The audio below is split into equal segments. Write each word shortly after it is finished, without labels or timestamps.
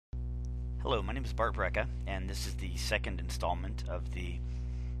Hello, my name is Bart Brejcha, and this is the second installment of the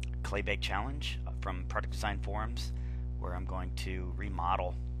Claybake challenge from Product Design Forums, where I'm going to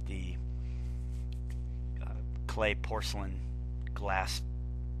remodel the clay porcelain glass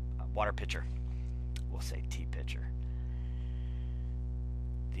water pitcher. We'll say tea pitcher.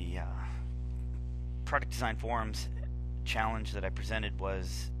 The Product Design Forums challenge that I presented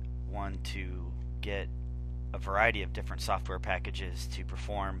was one to get a variety of different software packages to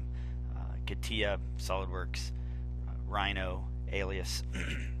perform CATIA, SolidWorks, Rhino, Alias,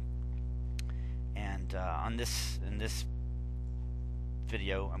 and in this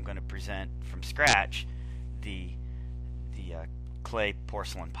video, I'm going to present from scratch the clay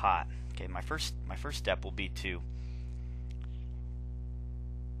porcelain pot. Okay, my first step will be to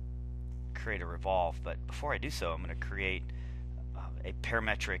create a revolve, but before I do so, I'm going to create a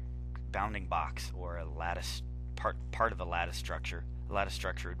parametric bounding box, or a lattice part of a lattice structure. A lattice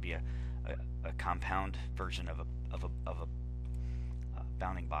structure would be a compound version of a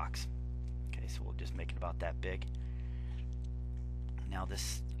bounding box. Okay, so we'll just make it about that big. Now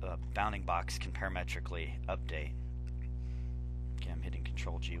this bounding box can parametrically update. Okay, I'm hitting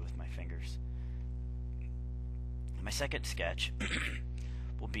Control G with my fingers. My second sketch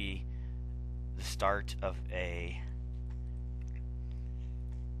will be the start of the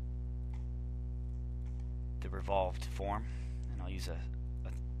revolved form, and I'll use a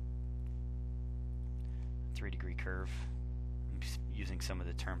 3-degree curve. I'm using some of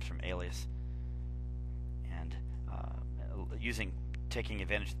the terms from Alias, and taking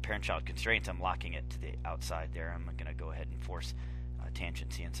advantage of the parent-child constraints, I'm locking it to the outside there. I'm going to go ahead and force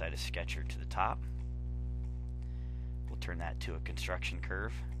tangency inside a sketcher to the top. We'll turn that to a construction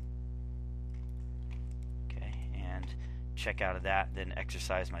curve. Okay, and check out of that, then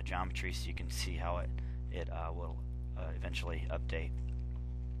exercise my geometry so you can see how it will eventually update.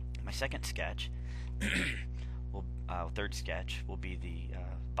 My second sketch, third sketch, will be the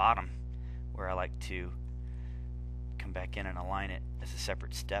bottom, where I like to come back in and align it as a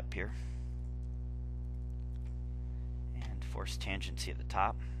separate step here, and force tangency at the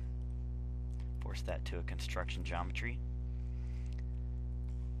top, force that to a construction geometry.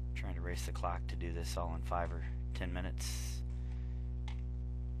 I'm trying to race the clock to do this all in 5 or 10 minutes.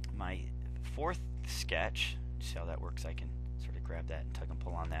 My fourth sketch, see how that works. I can sort of grab that and tug and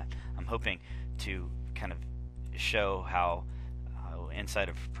pull on that. I'm hoping to kind of show how inside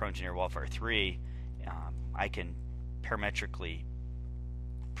of ProEngineer Wildfire 3 I can parametrically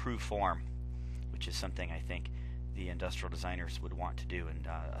prove form, which is something I think the industrial designers would want to do in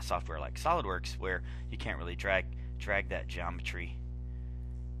a software like SolidWorks, where you can't really drag that geometry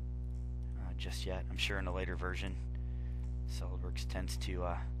just yet. I'm sure in a later version SolidWorks tends to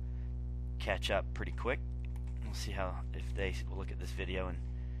catch up pretty quick. We'll see if they will look at this video and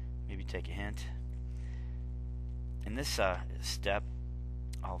maybe take a hint. In this step,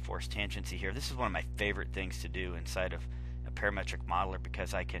 I'll force tangency here. This is one of my favorite things to do inside of a parametric modeler,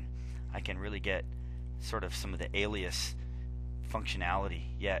 because I can really get sort of some of the Alias functionality,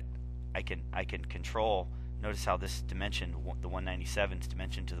 yet I can control. Notice how this dimension, the 197's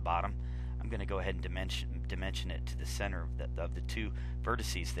dimension to the bottom, I'm going to go ahead and dimension it to the center of the two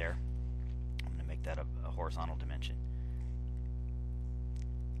vertices there. I'm going to make that a horizontal dimension.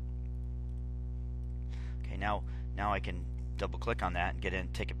 Okay, now I can double click on that and get in,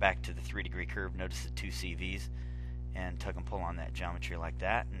 take it back to the 3-degree curve. Notice the 2 CVs, and tug and pull on that geometry like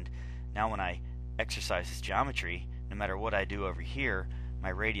that. And now when I exercise this geometry, no matter what I do over here, my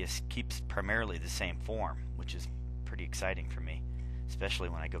radius keeps primarily the same form, which is pretty exciting for me, especially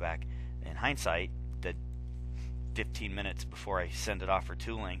when I go back in hindsight. The 15 minutes before I send it off for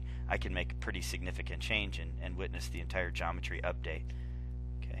tooling, I can make a pretty significant change and witness the entire geometry update.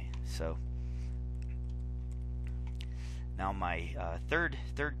 Okay, so now my third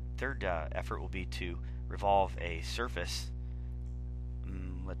effort will be to revolve a surface.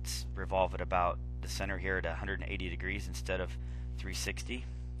 Let's revolve it about the center here at 180 degrees instead of 360.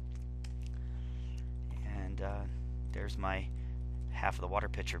 And there's my half of the water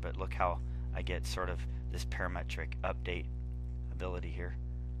pitcher, but look how I get sort of this parametric update ability here.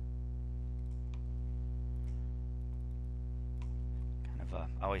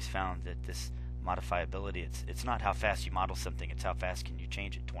 I always found that this modifiability, it's not how fast you model something, it's how fast can you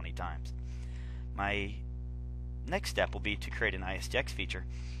change it 20 times. My next step will be to create an ISDX feature,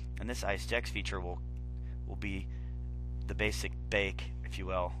 and this ISDX feature will be the basic bake, if you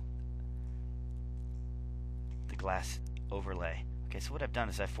will, the glass overlay. Okay, so what I've done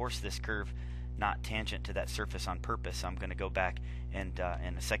is I forced this curve not tangent to that surface on purpose. So I'm going to go back and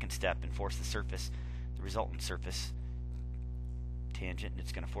in a second step and force the resultant surface tangent, and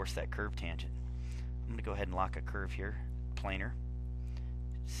it's going to force that curve tangent. I'm going to go ahead and lock a curve here, planar,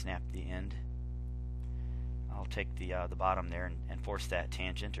 snap the end. I'll take the bottom there and force that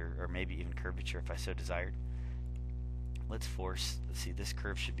tangent, or maybe even curvature if I so desired. Let's see, this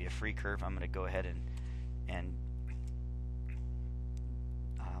curve should be a free curve. I'm going to go ahead and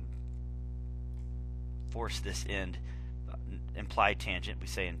force this end, implied tangent. We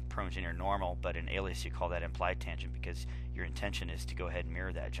say in Pro Engineer normal, but in Alias you call that implied tangent because your intention is to go ahead and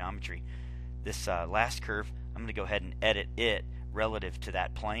mirror that geometry. This last curve, I'm going to go ahead and edit it relative to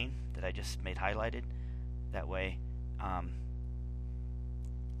that plane that I just made highlighted. That way I'm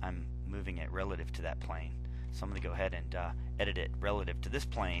moving it relative to that plane. So I'm going to go ahead and edit it relative to this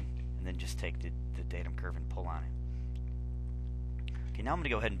plane, and then just take the datum curve and pull on it. Okay, now I'm going to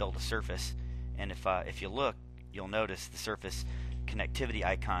go ahead and build a surface, and if you look, you'll notice the surface connectivity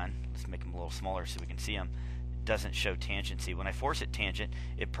icon, let's make them a little smaller so we can see them, doesn't show tangency. When I force it tangent,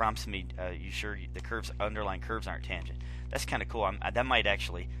 it prompts me, you sure the underlying curves aren't tangent? That's kind of cool. That might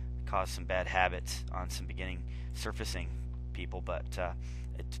actually cause some bad habits on some beginning surfacing people, but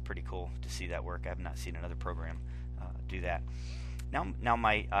it's pretty cool to see that work. I've not seen another program do that. Now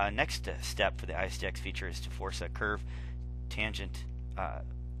my next step for the ISDX feature is to force a curve tangent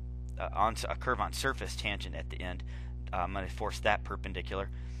on a curve on surface tangent at the end. I'm going to force that perpendicular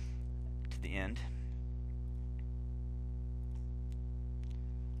to the end.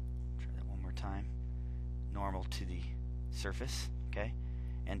 Try that one more time. Normal to the surface, okay?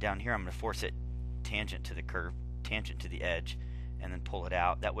 And down here I'm going to force it tangent to the curve, tangent to the edge, and then pull it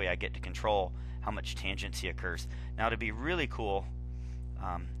out. That way I get to control how much tangency occurs. Now, to be really cool,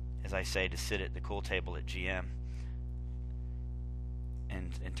 as I say, to sit at the cool table at GM, and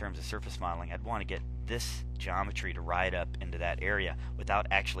in terms of surface modeling, I'd want to get this geometry to ride up into that area without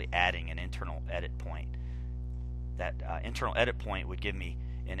actually adding an internal edit point. That internal edit point would give me,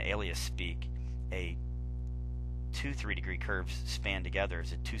 in Alias speak, two 3-degree curves span together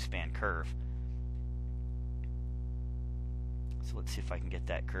as a 2-span curve. So let's see if I can get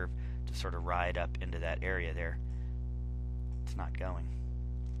that curve to sort of ride up into that area there. It's not going.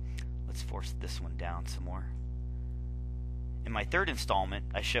 Let's force this one down some more. In my third installment,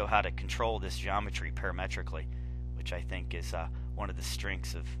 I show how to control this geometry parametrically, which I think is one of the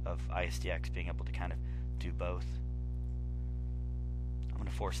strengths of ISDX, being able to kind of do both. I'm going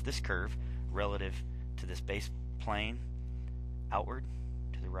to force this curve relative to this base plane outward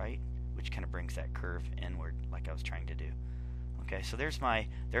to the right, which kind of brings that curve inward like I was trying to do. Okay, so there's my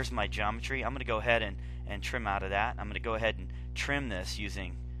geometry. I'm going to go ahead and trim out of that. I'm going to go ahead and trim this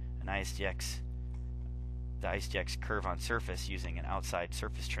using an ISDX, the ISDX curve on surface, using an outside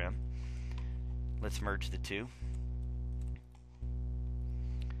surface trim. Let's merge the two,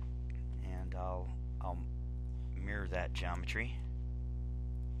 and I'll mirror that geometry.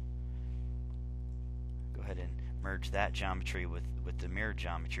 Go ahead and merge that geometry with the mirrored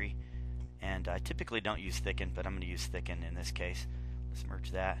geometry. And I typically don't use thicken, but I'm going to use thicken in this case. Let's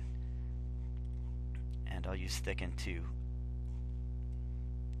merge that. And I'll use thicken to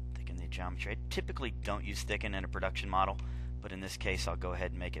thicken the geometry. I typically don't use thicken in a production model, but in this case I'll go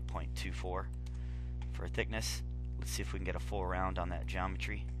ahead and make it 0.24 for thickness. Let's see if we can get a full round on that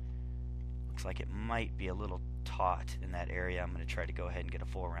geometry. Looks like it might be a little taut in that area. I'm going to try to go ahead and get a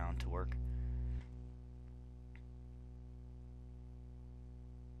full round to work.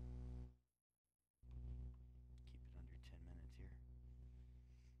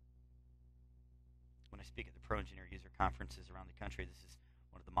 When I speak at the Pro Engineer user conferences around the country, this is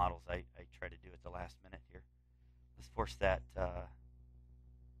one of the models I try to do at the last minute here. Let's force that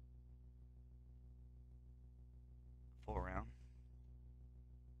full round.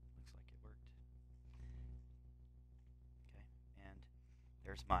 Looks like it worked. Okay, and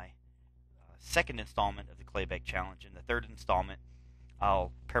there's my second installment of the Claybake challenge. In the third installment,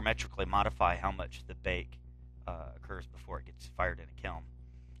 I'll parametrically modify how much the bake occurs before it gets fired in a kiln.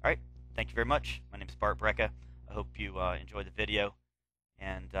 All right. Thank you very much. My name is Bart Brejcha. I hope you enjoyed the video,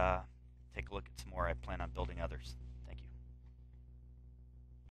 and take a look at some more. I plan on building others.